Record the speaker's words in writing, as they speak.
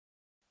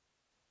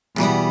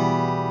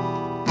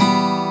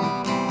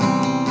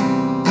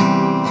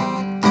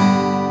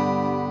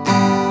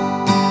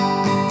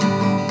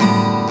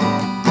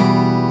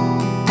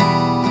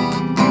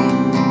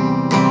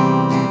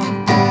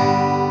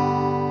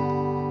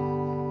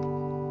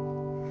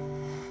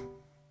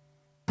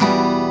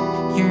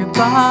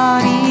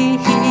body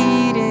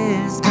heat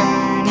is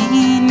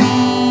burning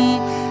me.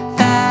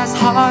 Fast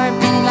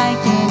heartbeat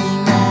like an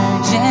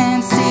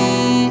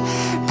emergency.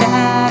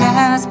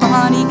 Badass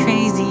body,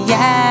 crazy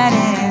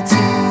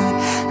attitude.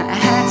 I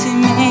had to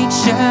make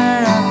sure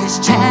of this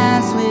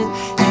chance with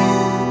you.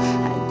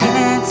 I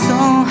get so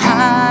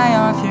high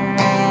off your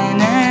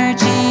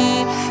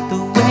energy.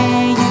 The way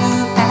you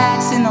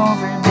accent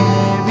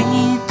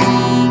overbearing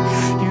thing.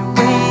 You're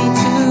way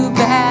too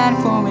bad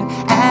for an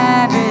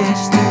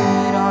average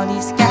dude. All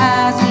these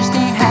guys wish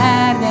they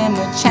had them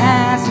a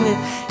chance with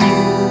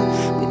you.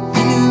 With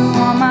you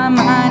on my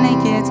mind, it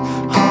gets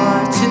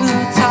hard to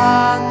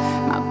talk.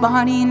 My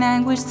body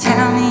language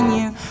telling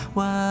you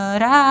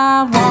what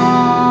I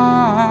want.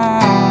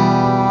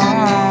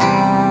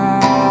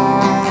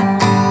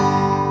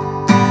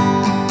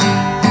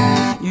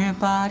 Your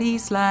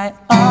body's like,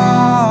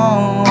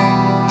 oh.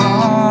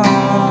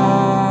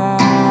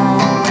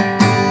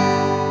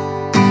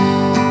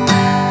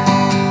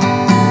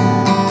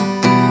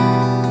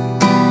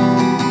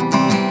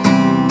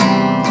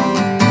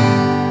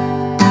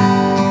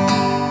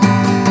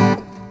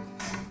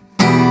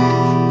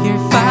 Your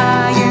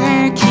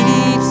fire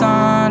keeps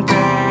on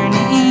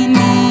burning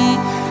me.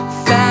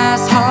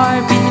 Fast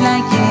heartbeat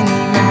like an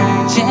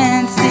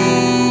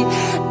emergency.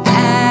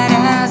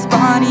 Badass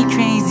body,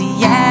 crazy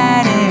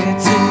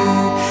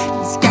attitude.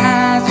 These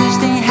guys wish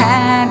they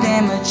had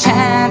them a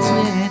chance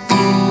with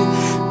you.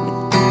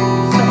 With you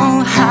so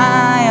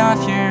high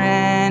off your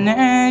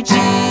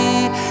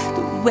energy.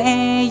 The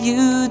way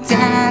you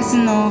dance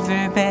an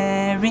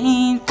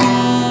overbearing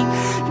thing.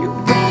 You're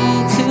way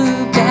too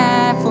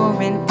bad for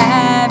an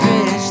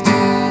average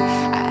dude.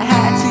 I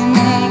had to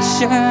make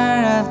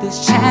sure of this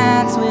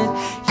chance with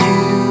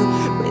you.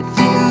 With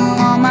you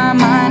on my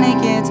mind, it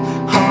gets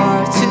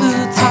hard to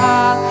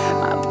talk.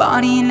 My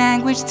body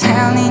language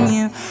telling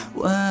you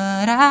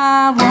what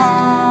I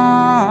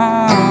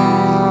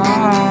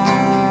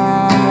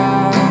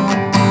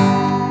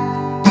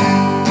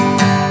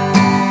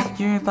want.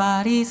 Your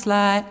body's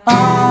like,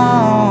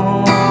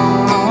 oh.